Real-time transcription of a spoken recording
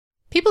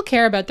People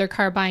care about their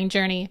car buying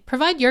journey.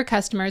 Provide your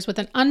customers with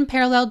an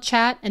unparalleled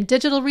chat and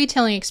digital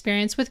retailing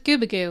experience with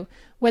Gubagoo.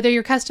 Whether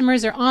your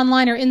customers are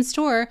online or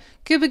in-store,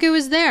 Gubagoo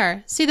is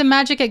there. See the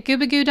magic at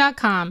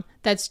Gubagoo.com.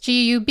 That's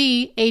Gubagoo.com.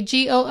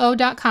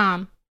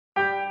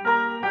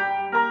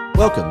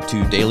 Welcome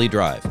to Daily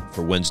Drive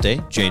for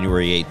Wednesday,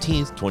 January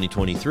 18th,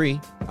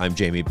 2023. I'm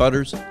Jamie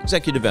Butters,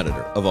 Executive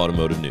Editor of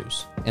Automotive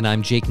News. And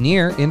I'm Jake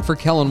Neer, in for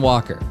Kellen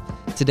Walker.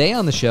 Today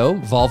on the show,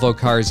 Volvo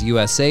Cars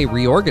USA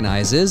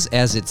reorganizes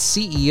as its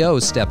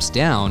CEO steps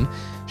down,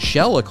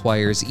 Shell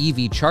acquires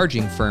EV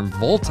charging firm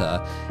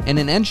Volta, and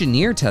an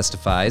engineer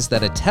testifies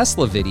that a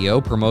Tesla video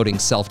promoting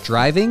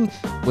self-driving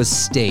was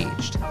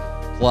staged.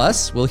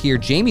 Plus, we'll hear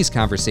Jamie's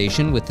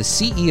conversation with the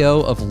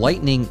CEO of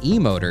Lightning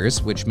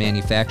eMotors, which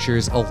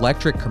manufactures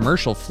electric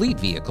commercial fleet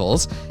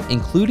vehicles,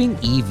 including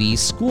EV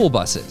school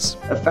buses.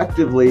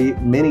 Effectively,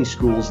 many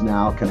schools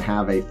now can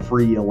have a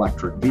free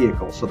electric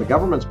vehicle. So the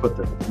government's put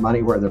their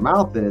money where their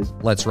mouth is.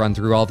 Let's run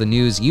through all the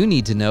news you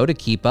need to know to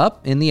keep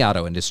up in the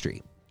auto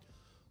industry.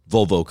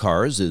 Volvo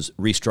Cars is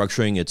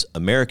restructuring its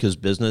Americas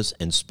business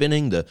and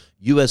spinning the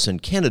U.S.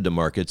 and Canada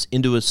markets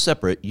into a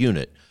separate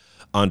unit.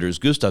 Anders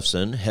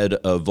Gustafsson, head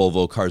of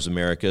Volvo Cars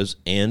Americas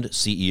and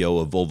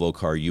CEO of Volvo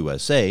Car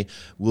USA,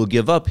 will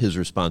give up his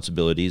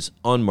responsibilities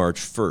on March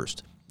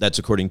 1st. That's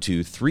according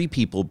to three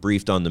people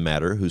briefed on the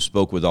matter who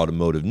spoke with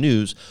Automotive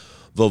News.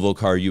 Volvo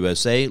Car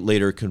USA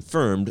later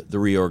confirmed the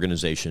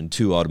reorganization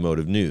to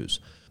Automotive News.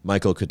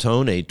 Michael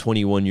Catone, a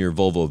 21-year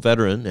Volvo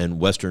veteran and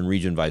Western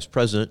Region Vice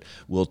President,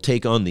 will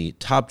take on the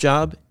top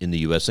job in the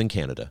U.S. and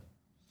Canada.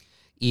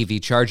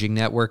 EV charging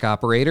network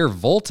operator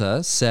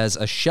Volta says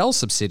a Shell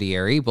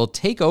subsidiary will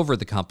take over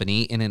the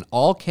company in an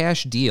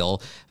all-cash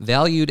deal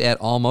valued at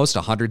almost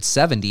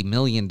 $170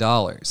 million.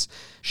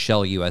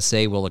 Shell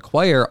USA will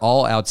acquire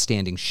all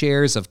outstanding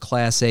shares of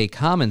Class A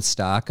common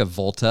stock of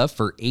Volta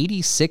for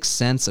 86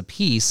 cents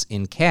apiece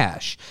in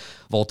cash.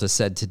 Volta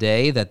said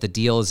today that the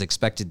deal is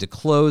expected to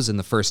close in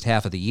the first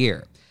half of the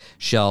year.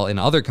 Shell and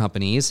other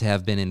companies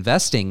have been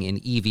investing in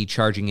EV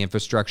charging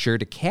infrastructure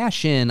to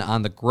cash in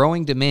on the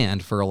growing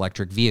demand for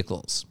electric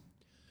vehicles.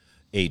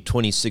 A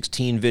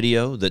 2016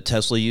 video that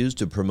Tesla used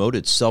to promote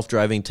its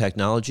self-driving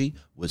technology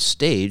was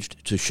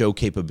staged to show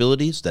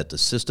capabilities that the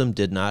system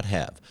did not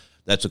have.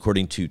 That's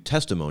according to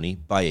testimony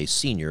by a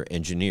senior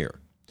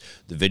engineer.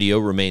 The video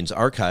remains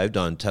archived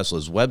on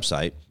Tesla's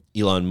website.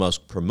 Elon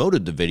Musk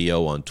promoted the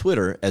video on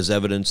Twitter as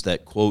evidence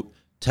that, quote,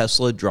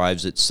 Tesla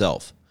drives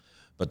itself.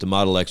 But the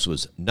Model X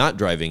was not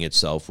driving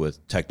itself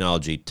with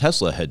technology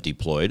Tesla had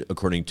deployed,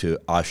 according to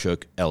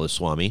Ashok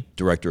Eliswamy,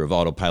 director of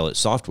autopilot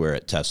software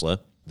at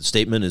Tesla. The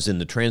statement is in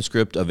the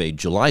transcript of a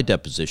July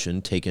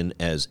deposition taken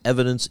as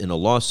evidence in a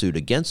lawsuit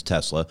against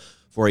Tesla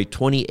for a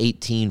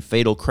 2018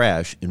 fatal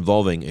crash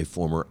involving a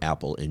former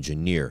Apple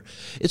engineer.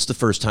 It's the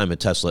first time a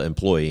Tesla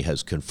employee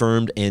has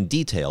confirmed and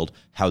detailed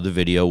how the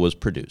video was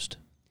produced.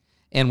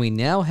 And we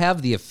now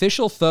have the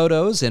official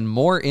photos and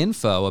more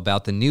info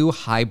about the new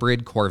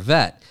hybrid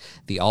Corvette.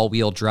 The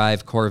all-wheel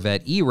drive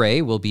Corvette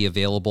E-Ray will be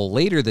available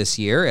later this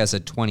year as a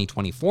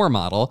 2024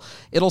 model.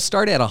 It'll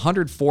start at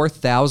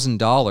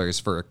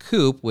 $104,000 for a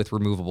coupe with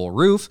removable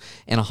roof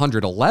and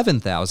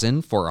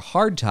 $111,000 for a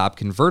hardtop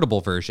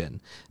convertible version.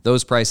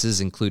 Those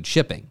prices include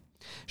shipping.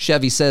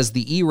 Chevy says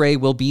the E-Ray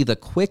will be the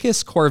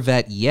quickest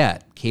Corvette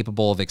yet,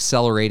 capable of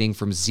accelerating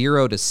from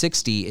 0 to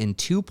 60 in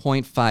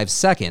 2.5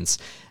 seconds.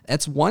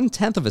 That's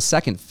 1/10 of a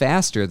second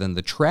faster than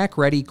the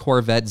track-ready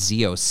Corvette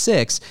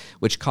Z06,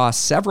 which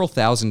costs several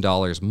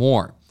 $1,000s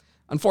more.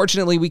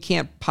 Unfortunately, we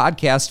can't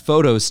podcast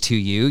photos to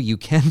you. You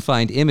can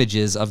find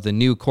images of the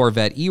new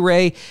Corvette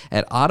E-Ray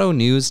at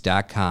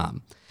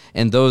autonews.com.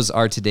 And those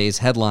are today's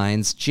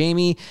headlines.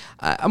 Jamie,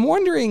 I'm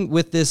wondering,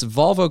 with this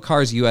Volvo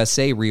Cars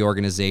USA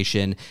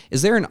reorganization,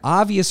 is there an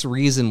obvious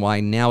reason why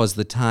now is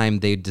the time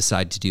they'd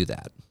decide to do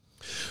that?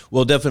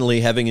 Well,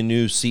 definitely having a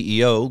new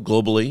CEO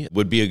globally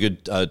would be a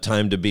good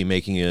time to be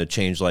making a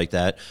change like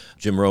that.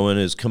 Jim Rowan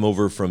has come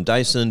over from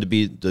Dyson to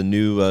be the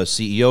new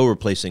CEO,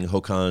 replacing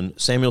Håkan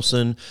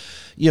Samuelsson.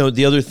 You know,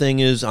 the other thing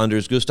is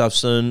Anders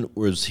Gustafsson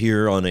was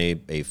here on a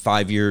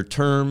 5-year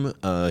term.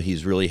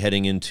 He's really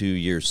heading into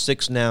year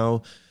 6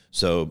 now,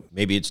 so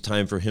maybe it's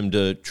time for him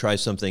to try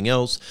something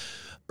else.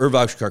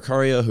 Urvash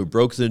Karkaria, who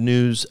broke the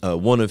news,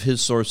 one of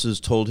his sources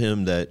told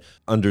him that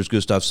Anders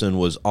Gustafsson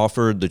was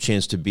offered the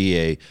chance to be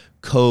a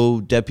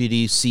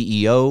co-deputy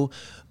CEO,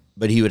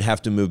 but he would have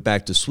to move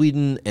back to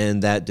Sweden,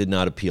 and that did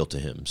not appeal to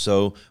him.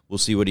 So we'll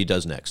see what he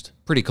does next.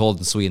 Pretty cold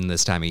in Sweden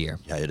this time of year.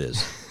 Yeah, it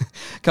is.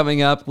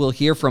 Coming up, we'll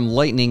hear from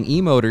Lightning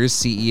eMotors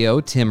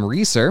CEO Tim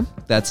Reeser.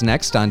 That's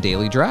next on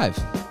Daily Drive.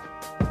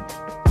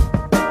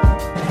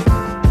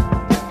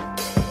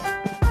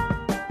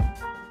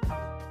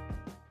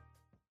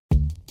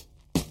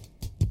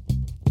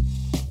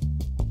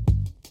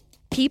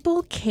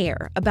 People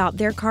care about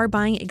their car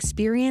buying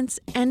experience,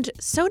 and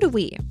so do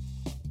we.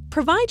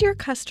 Provide your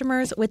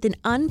customers with an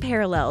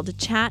unparalleled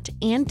chat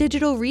and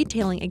digital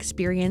retailing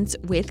experience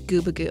with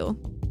Gubagoo.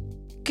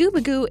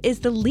 Gubagoo is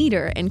the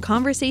leader in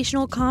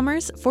conversational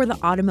commerce for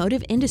the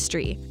automotive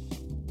industry.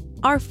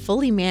 Our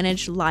fully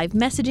managed live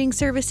messaging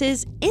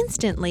services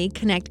instantly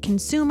connect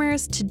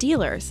consumers to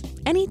dealers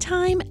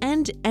anytime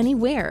and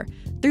anywhere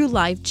through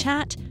live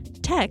chat,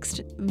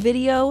 text,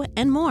 video,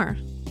 and more.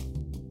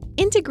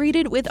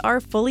 Integrated with our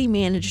fully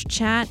managed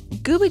chat,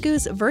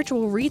 Gubagoo's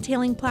virtual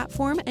retailing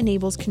platform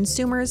enables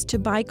consumers to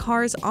buy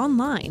cars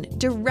online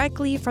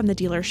directly from the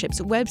dealership's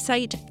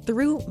website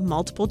through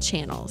multiple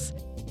channels.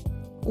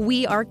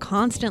 We are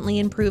constantly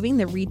improving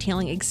the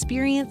retailing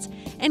experience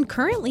and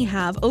currently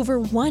have over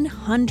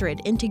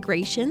 100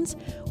 integrations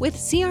with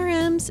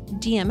CRMs,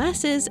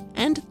 DMSs,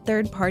 and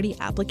third-party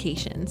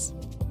applications.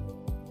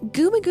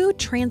 Gubagoo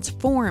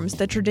transforms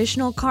the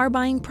traditional car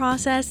buying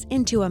process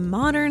into a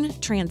modern,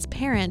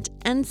 transparent,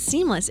 and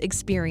seamless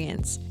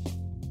experience.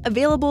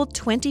 Available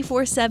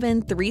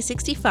 24/7,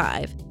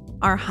 365,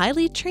 our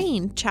highly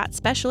trained chat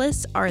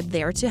specialists are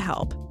there to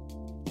help.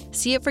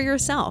 See it for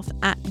yourself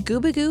at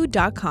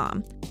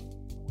Gubagoo.com.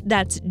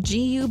 That's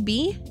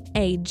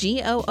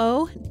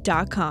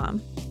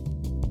GUBAGOO.com.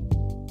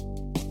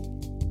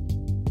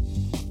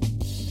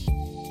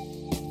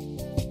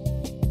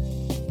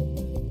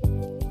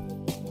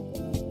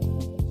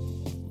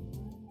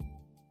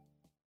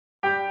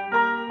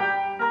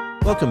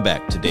 Welcome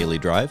back to Daily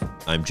Drive.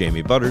 I'm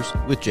Jamie Butters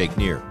with Jake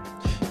Neer.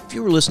 If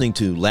you were listening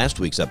to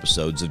last week's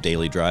episodes of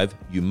Daily Drive,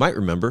 you might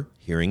remember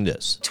hearing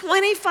this.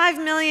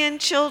 25 million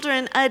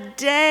children a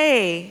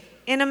day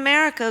in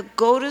America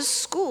go to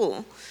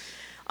school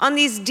on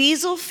these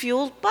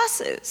diesel-fueled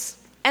buses,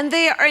 and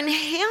they are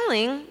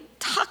inhaling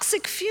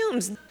toxic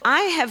fumes.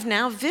 I have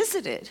now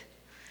visited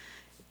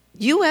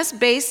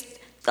U.S.-based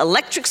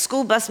electric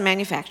school bus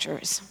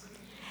manufacturers,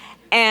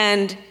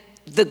 and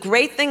the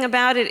great thing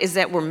about it is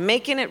that we're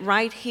making it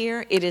right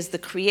here. It is the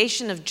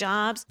creation of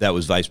jobs. That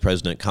was Vice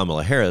President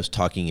Kamala Harris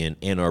talking in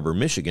Ann Arbor,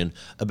 Michigan,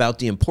 about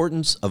the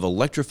importance of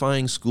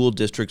electrifying school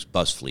districts'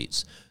 bus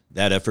fleets.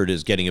 That effort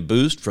is getting a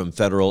boost from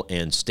federal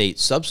and state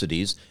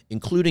subsidies,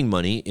 including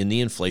money in the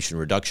Inflation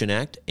Reduction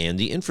Act and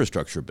the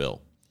Infrastructure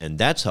Bill. And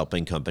that's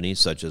helping companies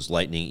such as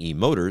Lightning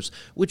eMotors,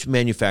 which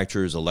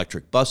manufactures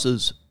electric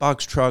buses,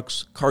 box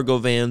trucks, cargo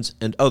vans,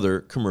 and other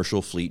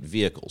commercial fleet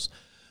vehicles.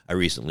 I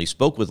recently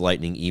spoke with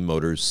Lightning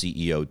eMotors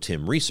CEO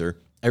Tim Reeser.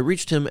 I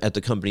reached him at the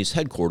company's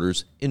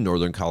headquarters in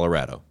northern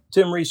Colorado.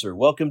 Tim Reeser,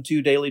 welcome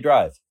to Daily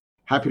Drive.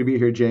 Happy to be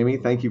here, Jamie.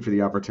 Thank you for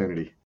the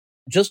opportunity.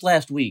 Just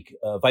last week,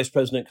 Vice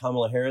President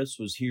Kamala Harris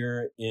was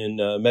here in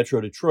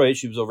Metro Detroit.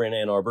 She was over in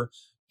Ann Arbor,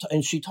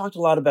 and she talked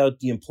a lot about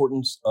the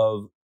importance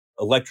of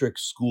electric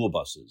school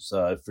buses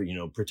for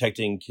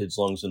protecting kids'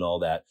 lungs and all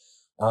that.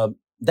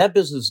 That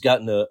business has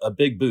gotten a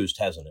big boost,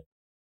 hasn't it?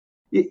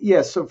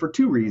 Yes, so for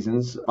two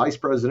reasons. Vice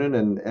President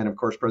and of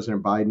course,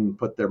 President Biden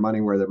put their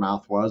money where their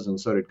mouth was, and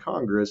so did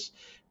Congress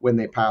when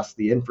they passed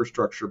the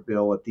infrastructure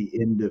bill at the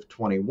end of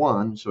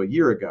 21, so a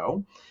year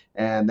ago.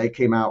 And they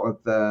came out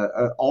with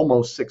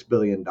almost $6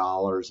 billion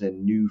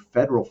in new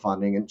federal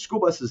funding. And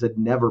school buses had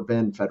never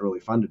been federally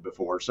funded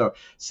before. So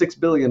 $6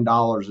 billion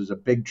is a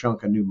big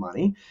chunk of new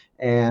money.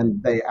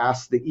 And they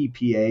asked the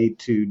EPA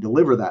to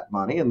deliver that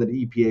money. And the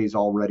EPA is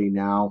already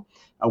now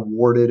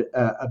awarded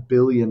 $1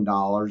 billion in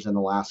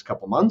the last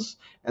couple months.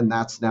 And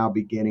that's now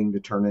beginning to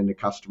turn into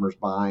customers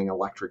buying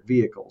electric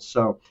vehicles.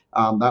 So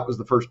that was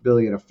the first $1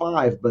 billion of $5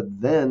 billion.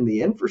 But then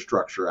the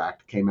Infrastructure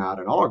Act came out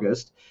in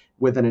August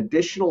with an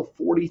additional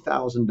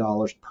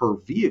 $40,000 per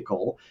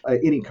vehicle,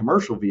 any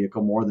commercial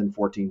vehicle more than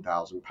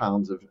 14,000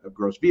 pounds of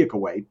gross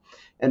vehicle weight,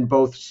 and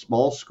both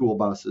small school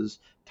buses,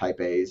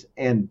 type A's,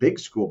 and big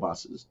school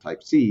buses,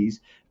 type C's,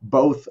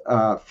 both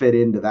fit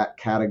into that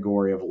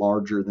category of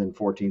larger than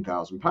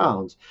 14,000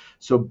 pounds.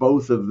 So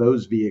both of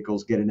those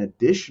vehicles get an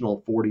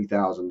additional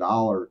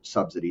 $40,000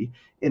 subsidy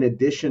in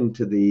addition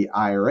to the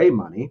IRA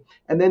money.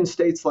 And then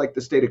states like the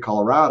state of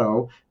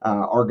Colorado,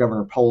 our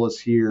Governor Polis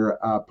here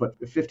put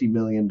 $50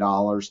 million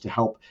to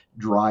help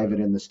drive it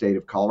in the state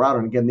of Colorado.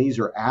 And again, these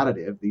are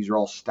additive. These are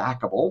all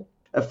stackable.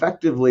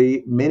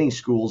 Effectively, many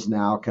schools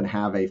now can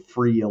have a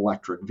free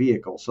electric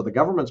vehicle. So the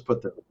government's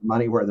put their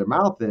money where their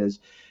mouth is,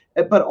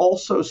 but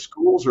also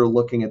schools are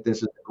looking at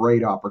this as a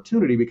great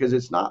opportunity because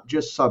it's not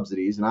just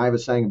subsidies. And I have a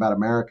saying about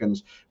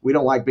Americans, we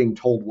don't like being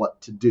told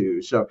what to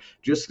do. So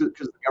just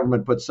because the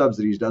government puts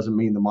subsidies doesn't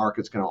mean the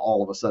market's going to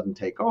all of a sudden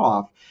take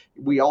off.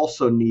 We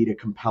also need a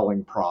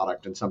compelling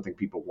product and something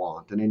people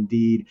want. And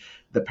indeed,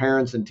 the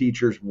parents and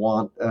teachers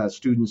want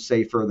students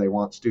safer. They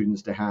want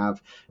students to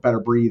have better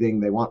breathing.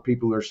 They want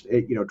people who are,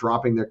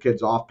 dropping their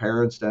kids off,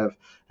 parents to have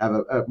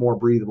a more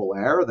breathable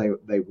air.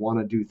 They want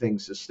to do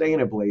things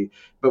sustainably.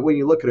 But when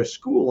you look at a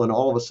school and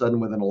all of a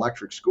sudden with an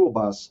electric school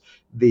bus,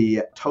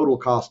 the total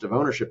cost of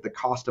ownership, the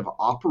cost of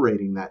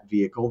operating that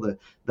vehicle, the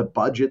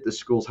budget the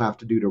schools have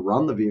to do to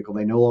run the vehicle,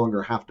 they no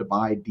longer have to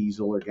buy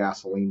diesel or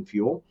gasoline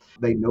fuel.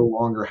 They no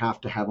longer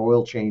have to have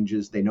oil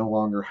changes. They no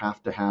longer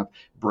have to have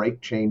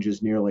brake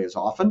changes nearly as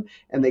often.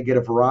 And they get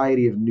a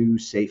variety of new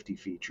safety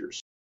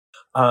features.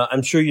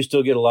 I'm sure you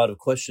still get a lot of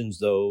questions,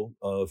 though,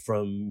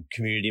 from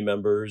community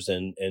members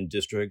and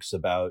districts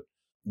about,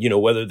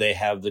 whether they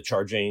have the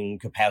charging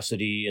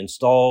capacity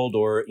installed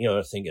or,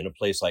 I think in a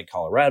place like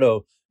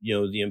Colorado,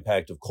 the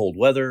impact of cold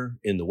weather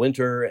in the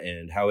winter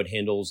and how it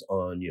handles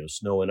on,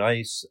 snow and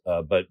ice.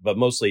 But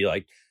mostly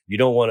like you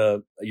don't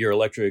want your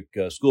electric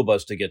school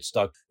bus to get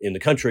stuck in the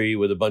country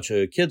with a bunch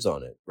of kids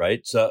on it.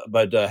 Right. So,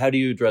 but how do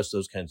you address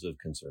those kinds of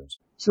concerns?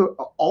 So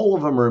all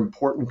of them are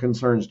important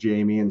concerns,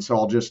 Jamie. And so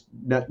I'll just,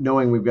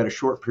 knowing we've got a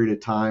short period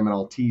of time, and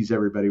I'll tease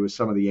everybody with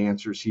some of the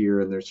answers here.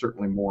 And there's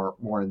certainly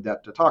more in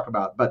depth to talk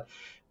about. But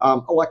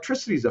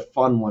electricity is a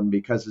fun one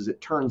because, as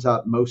it turns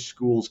out, most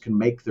schools can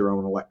make their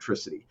own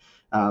electricity.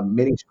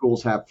 Many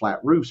schools have flat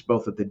roofs,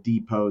 both at the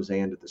depots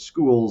and at the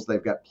schools.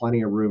 They've got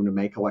plenty of room to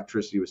make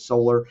electricity with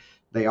solar.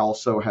 They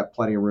also have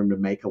plenty of room to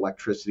make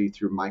electricity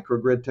through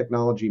microgrid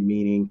technology,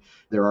 meaning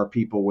there are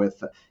people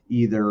with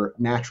either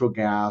natural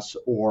gas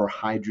or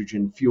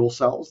hydrogen fuel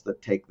cells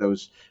that take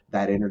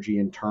that energy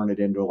and turn it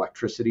into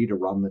electricity to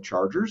run the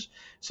chargers.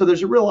 So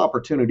there's a real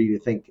opportunity to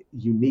think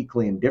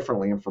uniquely and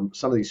differently, and for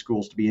some of these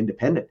schools to be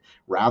independent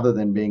rather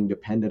than being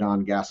dependent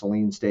on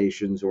gasoline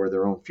stations or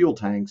their own fuel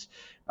tanks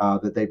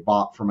that they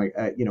bought from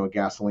a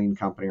gasoline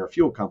company or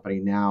fuel company.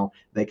 Now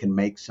they can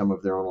make some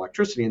of their own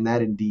electricity, and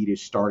that indeed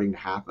is starting to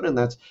happen.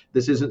 And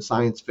this isn't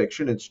science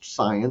fiction; it's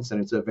science, and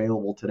it's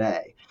available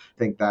today. I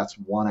think that's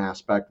one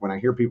aspect. When I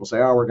hear people say,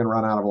 "Oh, we're going to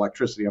run out of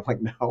electricity," I'm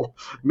like, no.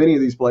 Many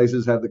of these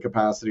places have the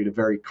capacity to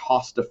very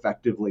cost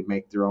effectively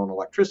make their own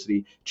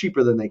electricity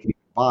cheaper than they can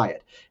buy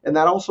it. And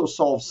that also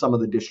solves some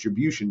of the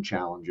distribution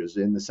challenges,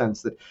 in the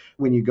sense that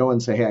when you go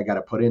and say, hey, I got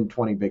to put in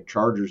 20 big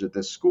chargers at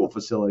this school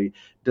facility,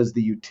 does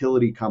the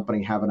utility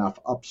company have enough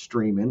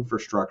upstream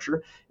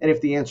infrastructure? And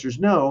if the answer is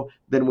no,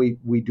 then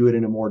we do it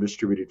in a more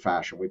distributed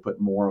fashion. We put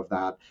more of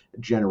that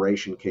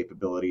generation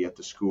capability at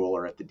the school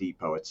or at the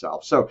depot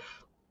itself. So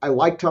I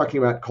like talking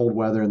about cold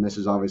weather, and this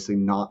is obviously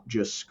not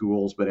just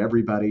schools, but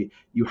everybody.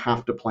 You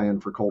have to plan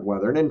for cold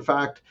weather. And in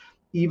fact,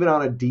 even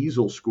on a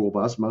diesel school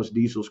bus, most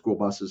diesel school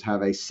buses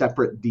have a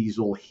separate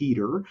diesel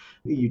heater.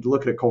 You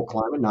look at a cold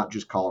climate, not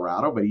just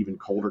Colorado, but even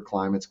colder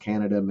climates,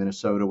 Canada,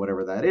 Minnesota,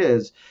 whatever that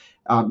is,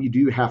 you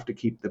do have to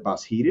keep the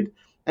bus heated.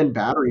 And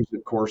batteries,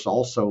 of course,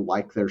 also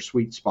like their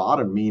sweet spot,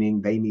 and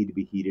meaning they need to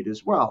be heated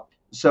as well.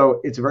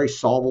 So it's a very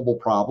solvable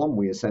problem.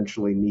 We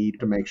essentially need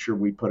to make sure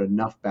we put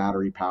enough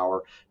battery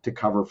power to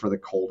cover for the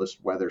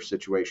coldest weather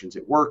situations.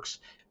 It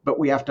works, but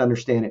we have to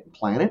understand it and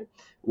plan it.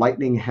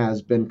 Lightning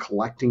has been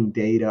collecting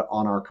data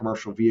on our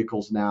commercial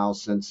vehicles now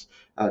since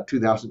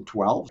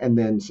 2012, and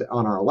then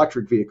on our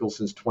electric vehicles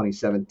since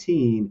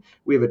 2017.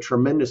 We have a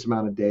tremendous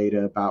amount of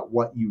data about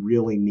what you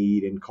really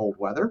need in cold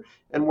weather,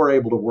 and we're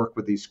able to work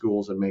with these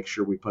schools and make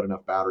sure we put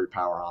enough battery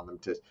power on them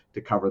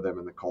to cover them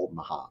in the cold and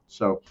the hot.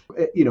 So,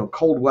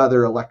 cold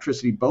weather,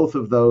 electricity, both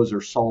of those are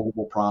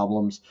solvable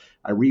problems.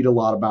 I read a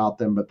lot about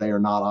them, but they are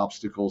not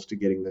obstacles to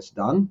getting this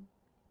done.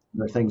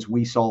 They're things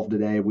we solve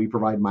today. We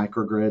provide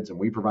microgrids and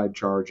we provide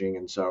charging.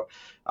 And so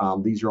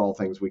these are all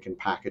things we can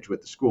package with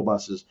the school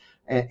buses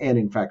and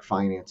in fact,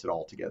 finance it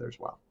all together as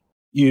well.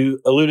 You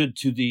alluded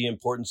to the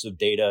importance of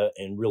data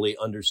and really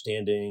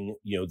understanding,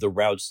 the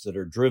routes that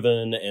are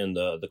driven and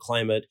the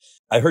climate.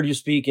 I heard you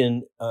speak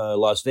in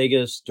Las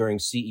Vegas during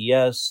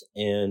CES,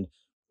 and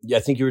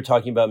I think you were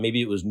talking about,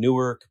 maybe it was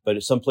Newark, but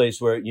it's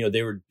someplace where,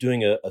 they were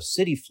doing a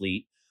city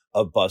fleet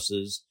of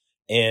buses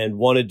and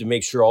wanted to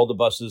make sure all the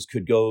buses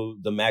could go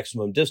the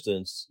maximum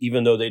distance,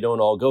 even though they don't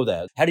all go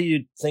that. How do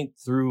you think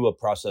through a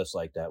process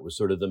like that with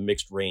sort of the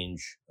mixed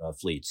range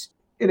fleets?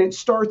 And it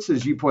starts,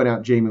 as you point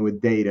out, Jamie, with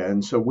data.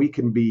 And so we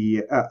can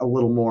be a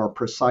little more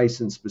precise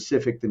and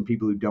specific than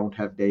people who don't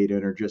have data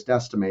and are just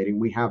estimating.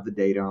 We have the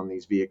data on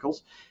these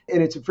vehicles.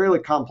 And it's a fairly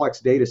complex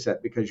data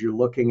set because you're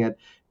looking at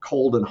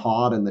cold and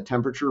hot and the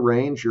temperature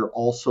range. You're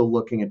also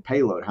looking at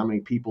payload. How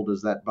many people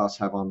does that bus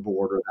have on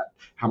board, or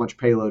how much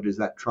payload is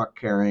that truck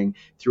carrying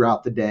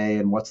throughout the day,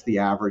 and what's the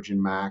average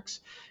and max?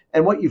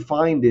 And what you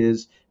find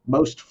is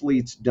most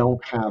fleets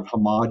don't have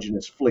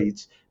homogeneous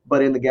fleets.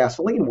 But in the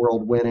gasoline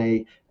world,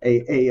 when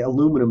a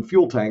aluminum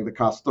fuel tank that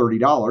costs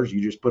 $30,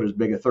 you just put as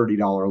big a $30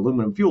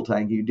 aluminum fuel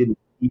tank, you didn't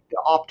need to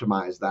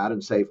optimize that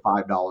and save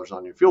 $5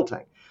 on your fuel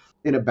tank.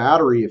 In a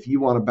battery, if you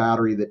want a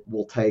battery that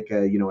will take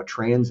a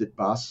transit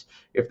bus,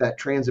 if that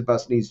transit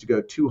bus needs to go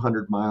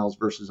 200 miles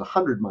versus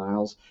 100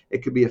 miles,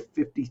 it could be a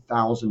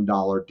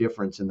 $50,000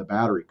 difference in the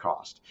battery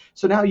cost.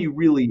 So now you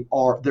really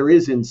there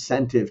is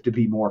incentive to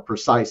be more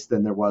precise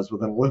than there was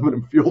with an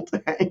aluminum fuel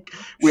tank.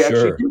 We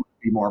actually do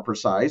be more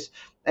precise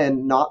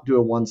and not do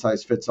a one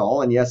size fits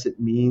all. And yes,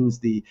 it means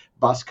the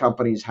bus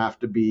companies have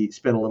to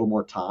spend a little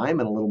more time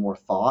and a little more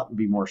thought and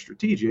be more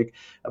strategic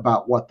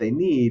about what they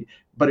need.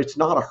 But it's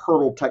not a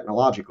hurdle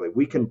technologically.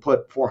 We can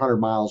put 400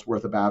 miles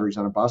worth of batteries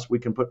on a bus. We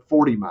can put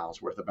 40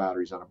 miles worth of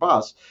batteries on a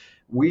bus.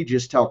 We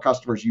just tell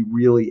customers, you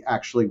really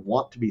actually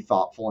want to be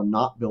thoughtful and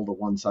not build a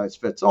one size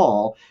fits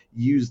all.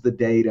 Use the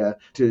data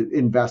to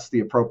invest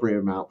the appropriate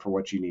amount for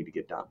what you need to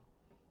get done.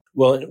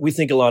 Well, we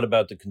think a lot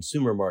about the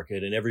consumer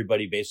market, and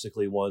everybody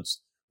basically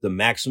wants the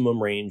maximum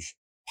range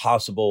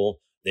possible.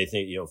 They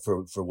think,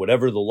 for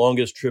whatever the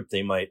longest trip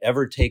they might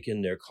ever take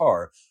in their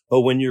car.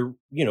 But when you're,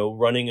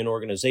 running an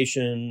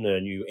organization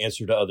and you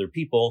answer to other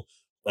people,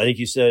 I think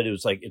you said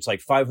it's like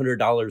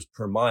 $500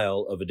 per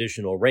mile of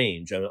additional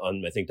range.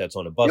 I think that's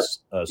on a bus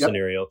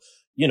scenario.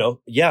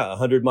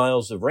 100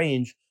 miles of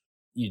range.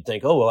 You'd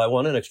think, oh, well, I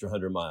want an extra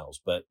 100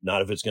 miles, but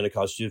not if it's going to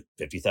cost you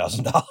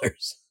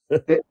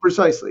 $50,000.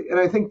 Precisely. And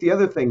I think the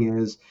other thing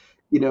is,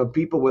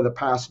 people with a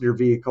passenger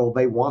vehicle,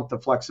 they want the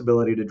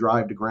flexibility to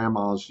drive to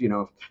grandma's,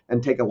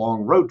 and take a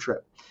long road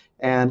trip.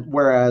 And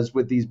whereas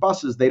with these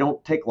buses, they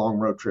don't take long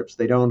road trips.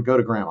 They don't go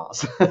to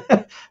grandma's.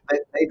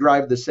 They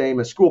drive the same.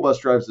 A school bus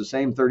drives the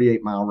same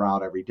 38-mile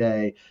route every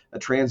day. A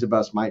transit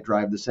bus might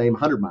drive the same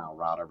 100-mile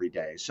route every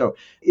day. So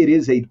it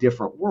is a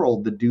different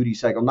world, the duty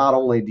cycle. Not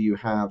only do you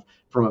have,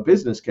 from a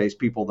business case,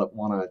 people that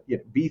want to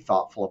be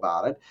thoughtful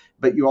about it,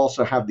 but you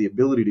also have the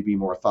ability to be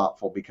more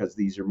thoughtful because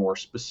these are more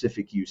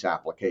specific use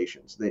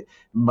applications.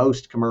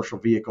 Most commercial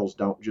vehicles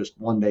don't just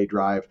one day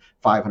drive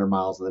 500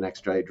 miles and the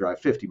next day drive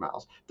 50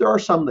 miles. There are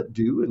some that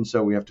do, and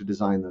so we have to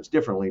design those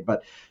differently.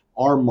 But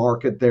our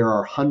market, there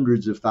are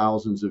hundreds of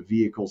thousands of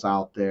vehicles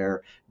out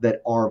there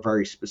that are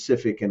very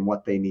specific in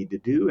what they need to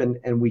do,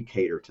 and we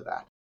cater to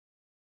that.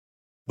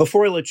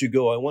 Before I let you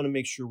go, I want to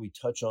make sure we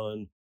touch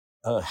on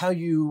how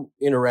you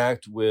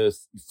interact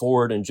with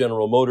Ford and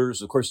General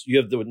Motors. Of course, you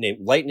have the name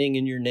Lightning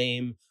in your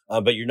name,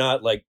 but you're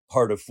not like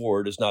part of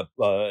Ford. It's not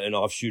an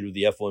offshoot of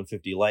the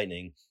F-150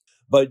 Lightning.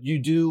 But you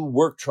do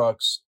work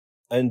trucks,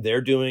 and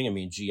they're doing,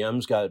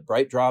 GM's got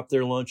BrightDrop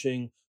they're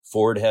launching.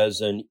 Ford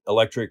has an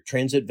electric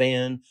transit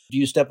van. Do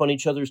you step on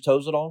each other's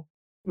toes at all?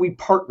 We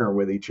partner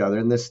with each other.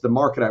 And the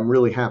market, I'm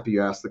really happy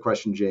you asked the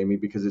question, Jamie,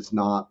 because it's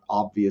not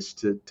obvious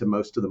to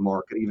most of the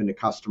market, even to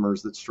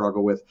customers that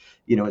struggle with,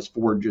 is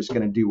Ford just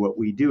going to do what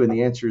we do? And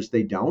the answer is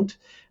they don't.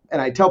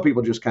 And I tell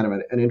people just kind of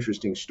an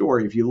interesting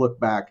story. If you look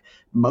back,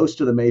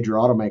 most of the major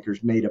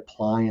automakers made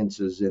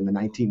appliances in the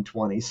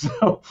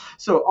 1920s.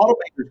 So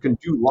automakers can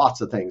do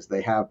lots of things.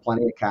 They have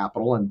plenty of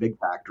capital and big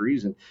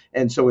factories.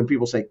 And so when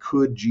people say,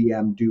 could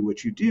GM do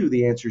what you do?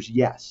 The answer is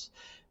yes.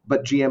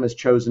 But GM has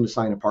chosen to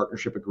sign a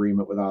partnership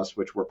agreement with us,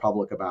 which we're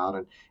public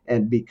about.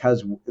 And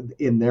because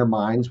in their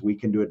minds, we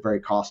can do it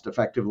very cost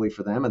effectively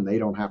for them and they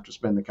don't have to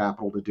spend the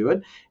capital to do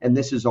it. And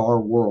this is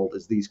our world,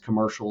 is these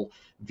commercial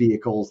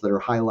vehicles that are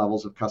high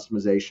levels of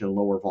customization and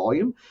lower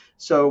volume.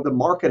 So the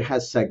market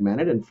has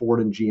segmented, and Ford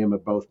and GM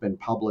have both been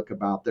public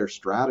about their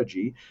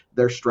strategy.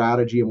 Their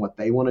strategy and what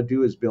they want to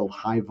do is build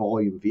high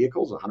volume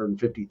vehicles.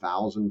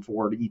 150,000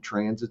 Ford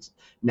E-Transits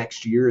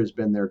next year has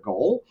been their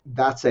goal.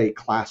 That's a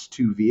class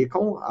 2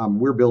 vehicle.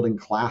 We're building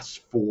class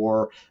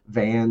 4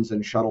 vans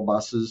and shuttle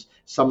buses.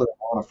 Some of them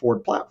on a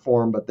Ford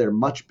platform, but they're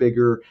much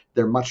bigger.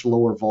 They're much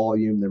lower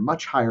volume. They're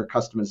much higher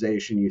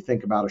customization. You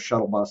think about a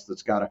shuttle bus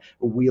that's got a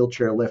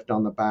wheelchair lift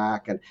on the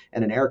back and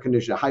an air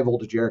conditioner, a high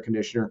voltage air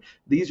conditioner.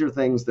 These are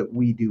things that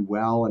we do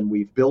well. And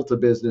we've built a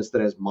business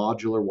that has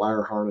modular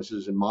wire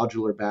harnesses and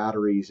modular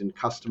batteries and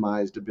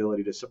customized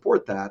ability to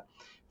support that.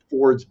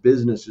 Ford's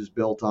business is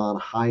built on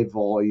high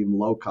volume,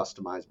 low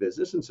customized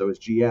business, and so is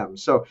GM.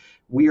 So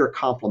we are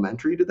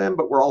complementary to them,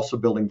 but we're also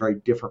building very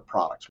different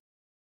products.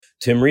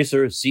 Tim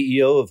Reeser,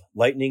 CEO of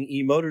Lightning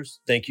eMotors,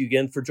 thank you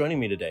again for joining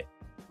me today.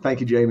 Thank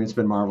you, Jamie. It's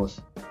been marvelous.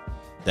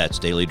 That's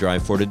Daily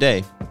Drive for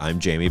today. I'm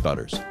Jamie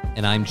Butters.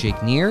 And I'm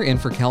Jake Neer, in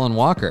for Kellen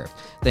Walker.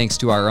 Thanks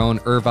to our own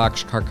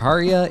Urvaksh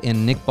Karkaria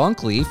and Nick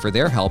Bunkley for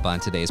their help on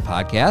today's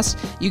podcast.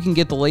 You can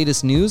get the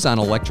latest news on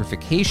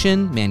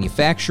electrification,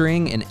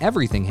 manufacturing, and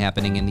everything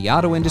happening in the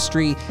auto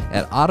industry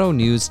at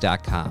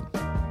autonews.com.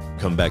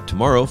 Come back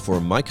tomorrow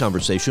for my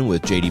conversation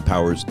with J.D.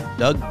 Power's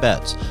Doug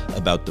Betts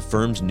about the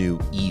firm's new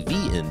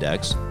EV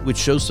index, which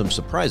shows some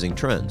surprising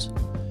trends.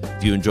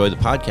 If you enjoy the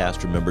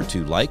podcast, remember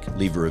to like,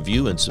 leave a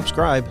review, and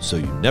subscribe so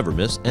you never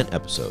miss an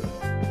episode.